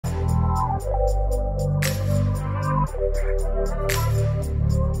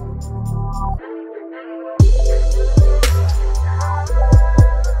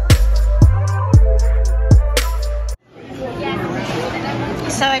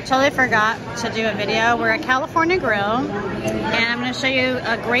So I totally forgot to do a video. We're at California Grill, and I'm going to show you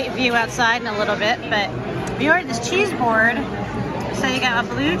a great view outside in a little bit. But we ordered this cheese board. So you got a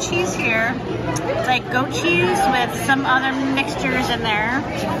blue cheese here. It's like goat cheese with some other mixtures in there.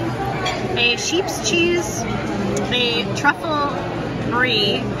 A sheep's cheese, a truffle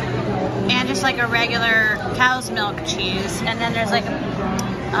brie, and just like a regular cow's milk cheese. And then there's like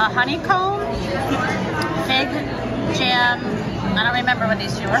a honeycomb, fig jam. I don't remember what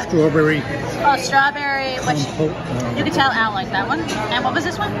these two were. Strawberry. Oh, strawberry, which you can tell Al liked that one. And what was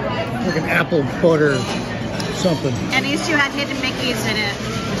this one? Like an apple butter something. And these two had hidden Mickeys in it.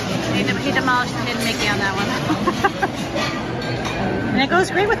 He demolished the hidden Mickey on that one. And it goes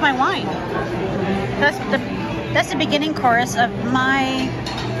great with my wine. That's the beginning chorus of my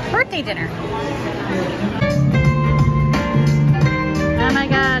birthday dinner. Oh my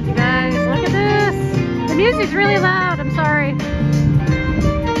God, you guys, look at this. The music's really loud, I'm sorry.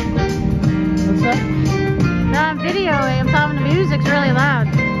 What's that? No, I'm videoing, I'm telling the music's really loud.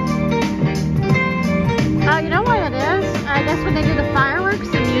 Oh, you know what it is? I guess when they do the fireworks,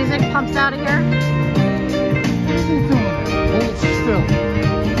 the music pumps out of here. Hold still.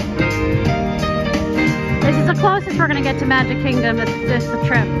 This is the closest we're going to get to Magic Kingdom this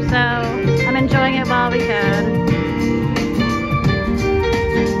trip, so I'm enjoying it while we can.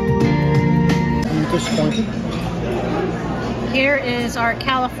 Disappointed. Here is our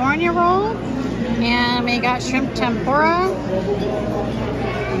California roll, and we got shrimp tempura.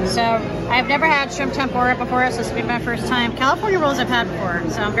 So I've never had shrimp tempura before, so this will be my first time. California rolls I've had before,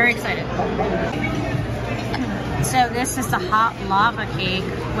 so I'm very excited. So this is the hot lava cake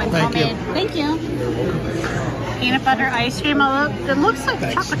with homemade. Thank you. Peanut butter ice cream. It looks like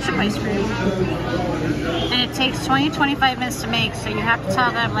chocolate chip ice cream. And it takes 20-25 minutes to make, so you have to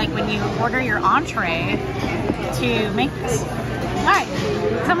tell them, like, when you order your entree to make this. All right,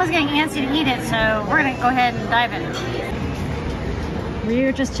 someone's getting antsy to eat it, so we're gonna go ahead and dive in.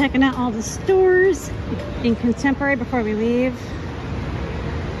 We're just checking out all the stores in Contemporary before we leave.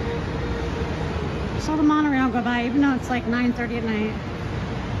 Saw the monorail go by, even though it's like 9:30 at night.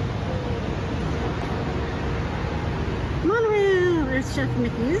 Monorail! There's Chef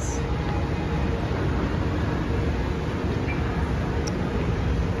Mickey's.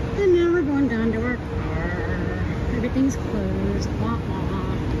 And now we're going down to our car. Everything's closed. Wah,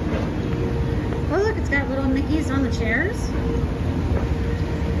 wah. Oh look, it's got little Mickeys on the chairs.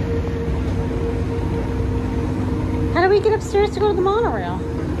 How do we get upstairs to go to the monorail?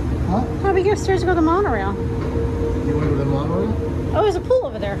 Huh? How do we get upstairs to go to the monorail? You went to the monorail? Oh, there's a pool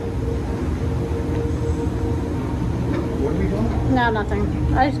over there. What are we doing? No, nothing.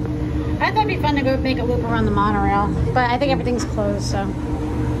 I thought it'd be fun to go make a loop around the monorail, but I think everything's closed, so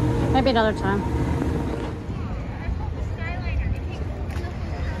maybe another time.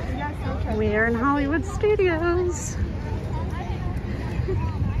 We are in Hollywood Studios.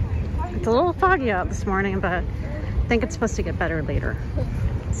 It's a little foggy out this morning, but I think it's supposed to get better later.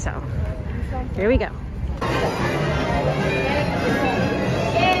 So, here we go.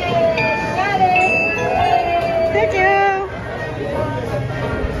 Thank you.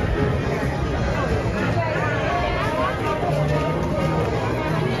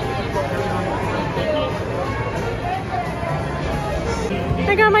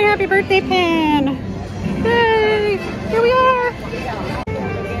 I got my happy birthday pin. Yay! Here we are.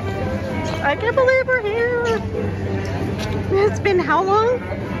 I can't believe we're here. It's been how long?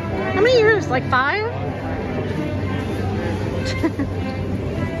 How many years? Like 5?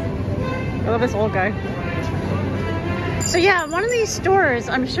 I love this old guy. So yeah, one of these stores,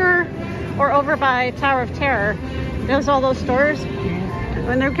 I'm sure, or over by Tower of Terror, there's all those stores,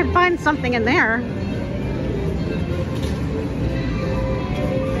 and they could find something in there.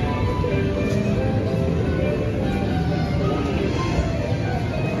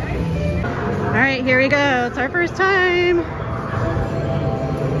 All right, here we go. It's our first time.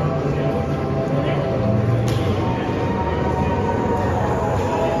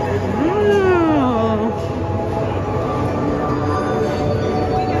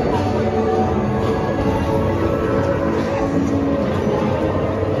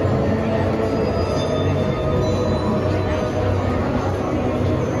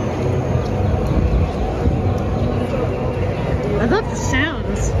 I love the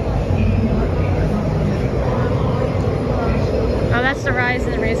sounds.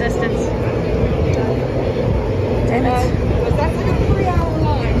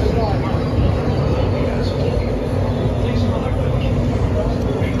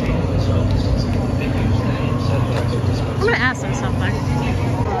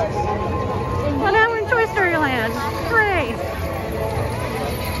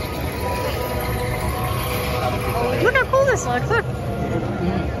 cool this looks. Look.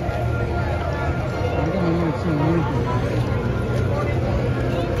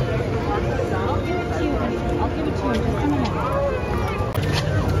 I'll give it to you in just a minute.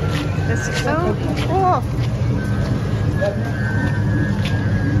 This is so cool.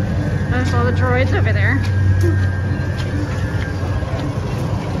 There's all the droids over there.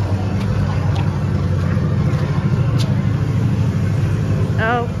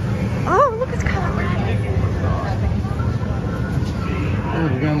 Oh. Oh, look, it's Kylo Ren. Oh,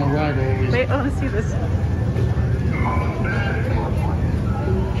 we're on the ride over. Wait, I want to see this.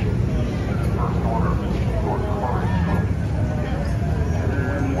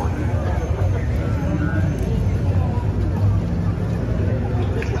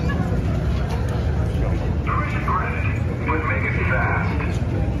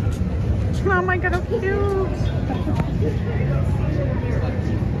 Oh my god, how cute!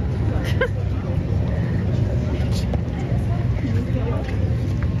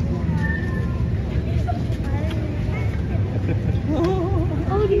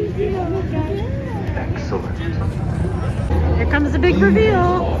 Excellent. Here comes the big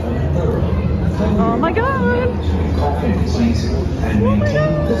reveal. Oh my god! Confidence and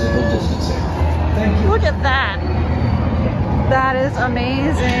maintain physical distancing. Thank you. Look at that! That is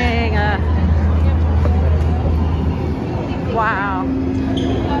amazing! Wow.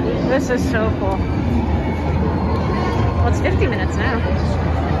 This is so cool. Well, it's 50 minutes now.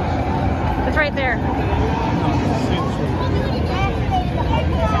 It's right there.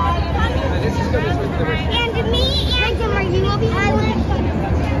 And me and Marine will be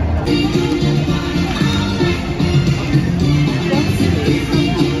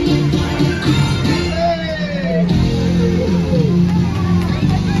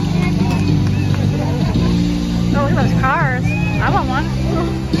Oh, look at those cars. I want one.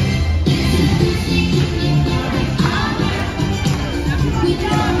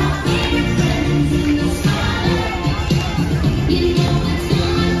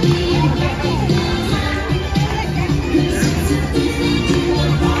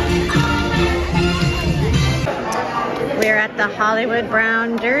 We're at the Hollywood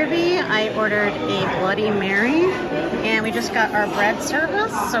Brown Derby. I ordered a Bloody Mary, and we just got our bread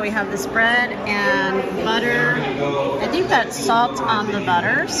service. So we have this bread and butter. I think that's salt on the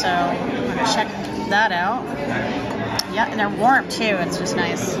butter, so I'm gonna check that out. Yeah, and they're warm too. It's just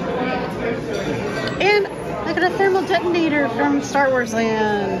nice. And I got a thermal detonator from Star Wars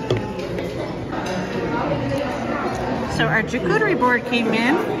Land. So our charcuterie board came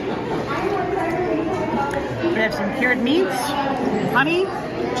in. We have some cured meats, honey,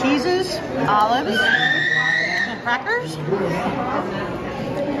 cheeses, olives, and crackers.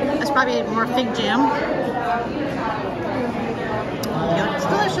 That's probably more fig jam. Yeah, it's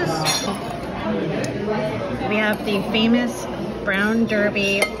delicious. We have the famous Brown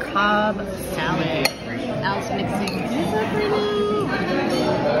Derby Cobb salad. Al's mixing. Isn't that pretty?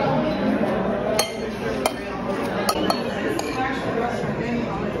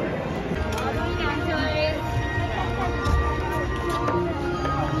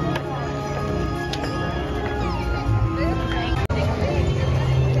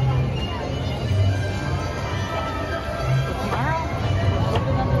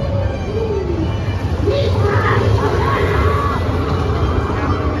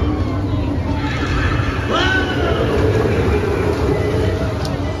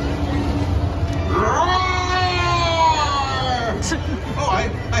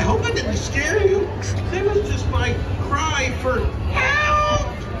 I hope I didn't scare you. It was just my cry for help.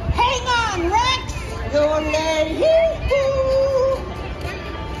 Hang on, Rex! Don't let him go!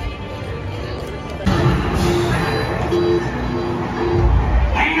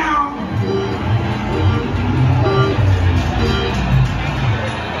 Hang on.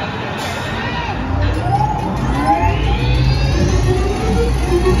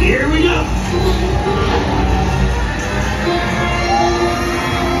 Here we go.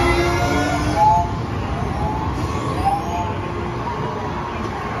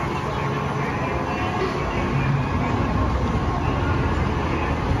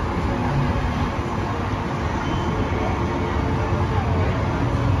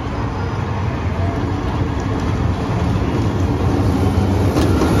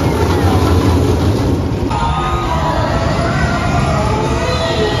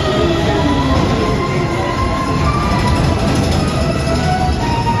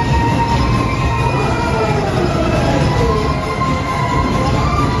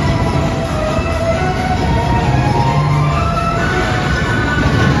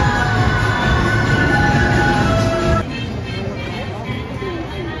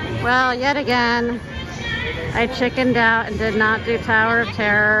 Well, yet again, I chickened out and did not do Tower of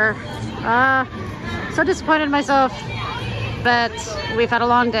Terror. So disappointed in myself. But we've had a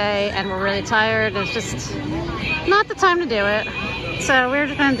long day and we're really tired. It's just not the time to do it. So we're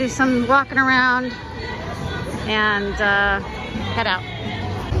just gonna do some walking around and head out.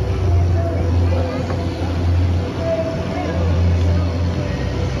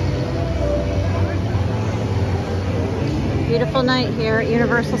 Beautiful night here at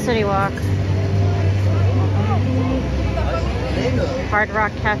Universal City Walk. Hard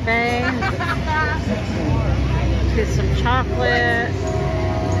Rock Cafe. Get some chocolate.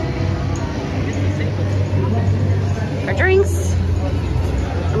 For drinks.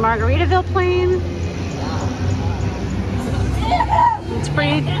 A Margaritaville plane. It's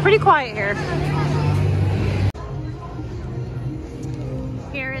pretty quiet here.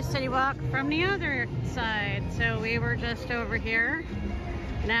 Here is City Walk from the other side. So we were just over here.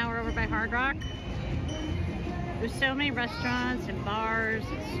 Now we're over by Hard Rock. There's so many restaurants and bars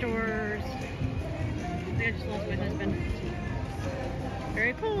and stores. I think I just lost my husband.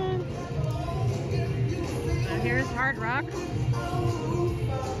 Very cool. So here's Hard Rock.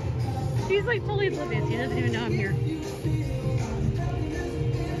 He's like totally oblivious. He doesn't even know I'm here.